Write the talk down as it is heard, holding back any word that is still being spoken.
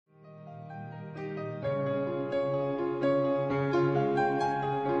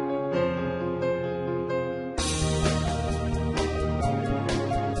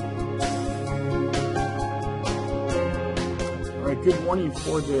Good morning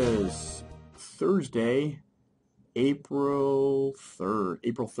for this Thursday, April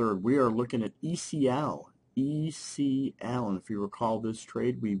 3rd. We are looking at ECL. And if you recall this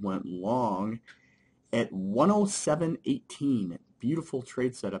trade, we went long at 107.18. Beautiful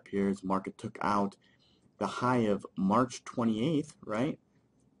trade setup here as market took out the high of March 28th, right?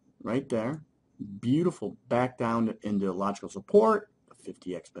 Right there. Beautiful back down into logical support. The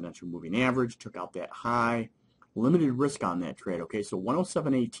 50 exponential moving average took out that high. Limited risk on that trade, okay? So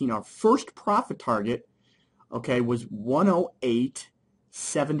 107.18, our first profit target, okay, was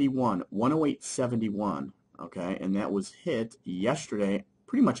 108.71. 108.71, okay? And that was hit yesterday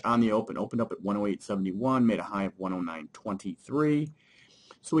pretty much on the open. Opened up at 108.71, made a high of 109.23.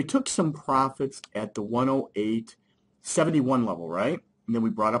 So we took some profits at the 108.71 level, right? And then we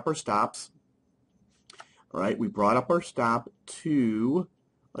brought up our stops. All right, we brought up our stop to,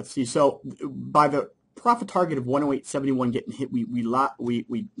 let's see, so by the profit target of 108.71 getting hit, we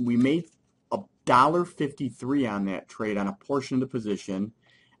made $1.53 on that trade on a portion of the position,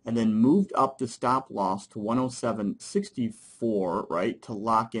 and then moved up the stop loss to 107.64, right, to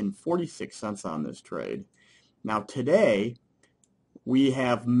lock in 46 cents on this trade. Now today we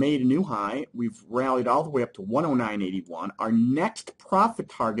have made a new high. We've rallied all the way up to 109.81. Our next profit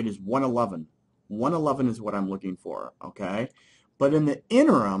target is 111. 111 is what I'm looking for, okay? But in the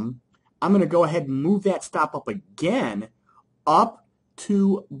interim, I'm going to go ahead and move that stop up again, up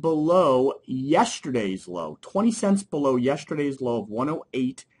to below yesterday's low, 20 cents below yesterday's low of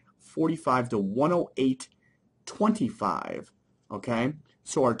 108.45 to 108.25, okay?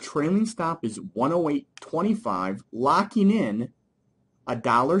 So our trailing stop is 108.25, locking in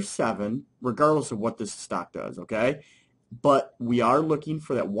 $1.07, regardless of what this stock does, okay? But we are looking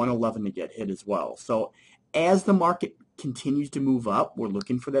for that 111 to get hit as well. So as the market continues to move up, we're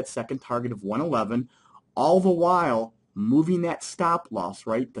looking for that second target of 111, all the while moving that stop loss,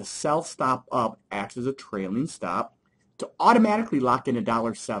 right? The sell stop up acts as a trailing stop to automatically lock in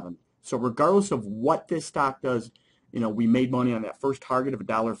 $1.07. So regardless of what this stock does, you know, we made money on that first target of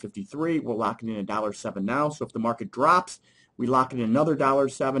 $1.53. We're locking in $1.07 now. So if the market drops, we lock in another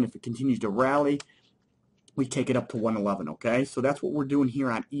 $1.07. If it continues to rally, we take it up to 111, okay? So that's what we're doing here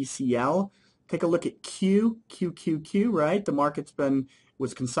on ECL. Take a look at Q, right? The market's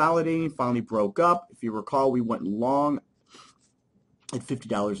was consolidating, finally broke up. If you recall, we went long at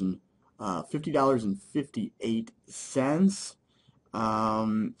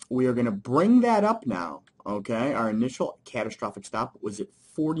 $50.58. We are going to bring that up now, okay? Our initial catastrophic stop was at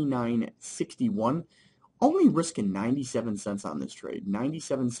 49.61. Only risking 97 cents on this trade.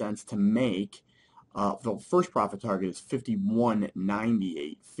 97 cents to make. The first profit target is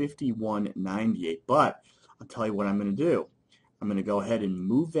 51.98. 51.98. But I'll tell you what I'm going to do. I'm going to go ahead and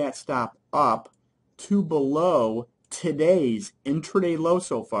move that stop up to below today's intraday low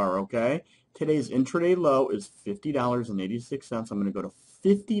so far, okay? Today's intraday low is $50.86. I'm going to go to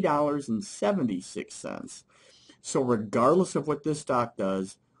 $50.76. So regardless of what this stock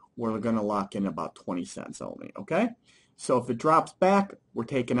does, we're going to lock in about 20 cents only, okay? So if it drops back, we're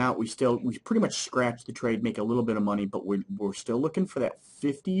taking out. We pretty much scratch the trade, make a little bit of money, but we're still looking for that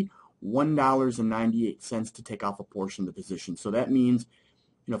 $51.98 to take off a portion of the position. So that means,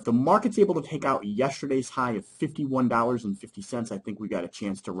 you know, if the market's able to take out yesterday's high of $51.50, I think we got a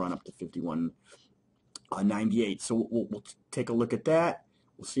chance to run up to $51.98. So we'll take a look at that.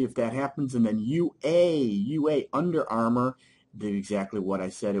 We'll see if that happens. And then UA Under Armour did exactly what I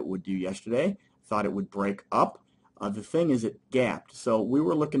said it would do yesterday. Thought it would break up. The thing is, it gapped. So we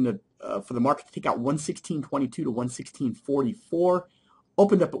were looking to for the market to take out 116.22 to 116.44.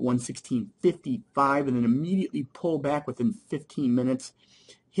 Opened up at 116.55 and then immediately pulled back within 15 minutes,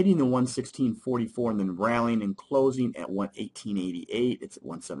 hitting the 116.44 and then rallying and closing at 118.88. It's at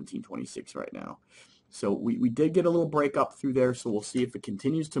 117.26 right now. So we did get a little break up through there, so we'll see if it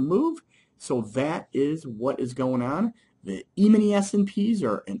continues to move. So that is what is going on. The E-mini S&Ps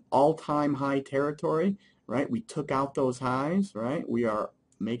are in all-time high territory, right? We took out those highs, right? We are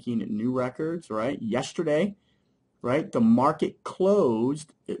making new records, right? Yesterday, right, the market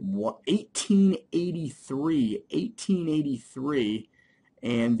closed at 1883,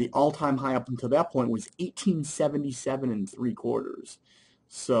 and the all-time high up until that point was 1877 3/4.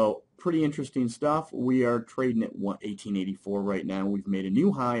 So pretty interesting stuff. We are trading at 1884 right now. We've made a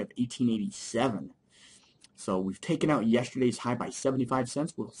new high of 1887. So we've taken out yesterday's high by 75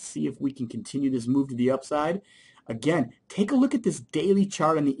 cents. We'll see if we can continue this move to the upside. Again, take a look at this daily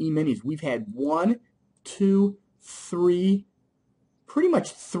chart on the E-minis. We've had 1, 2, 3, pretty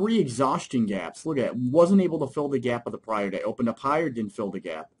much 3 exhaustion gaps. Look at it. Wasn't able to fill the gap of the prior day. Opened up higher, didn't fill the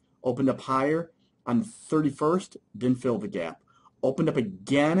gap. Opened up higher on the 31st, didn't fill the gap. Opened up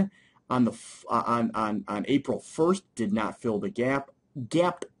again on the on April 1st, did not fill the gap.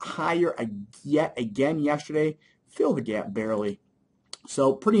 Gapped higher yet again yesterday, filled the gap barely.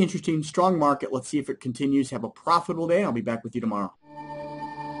 So pretty interesting, strong market. Let's see if it continues. Have a profitable day. I'll be back with you tomorrow.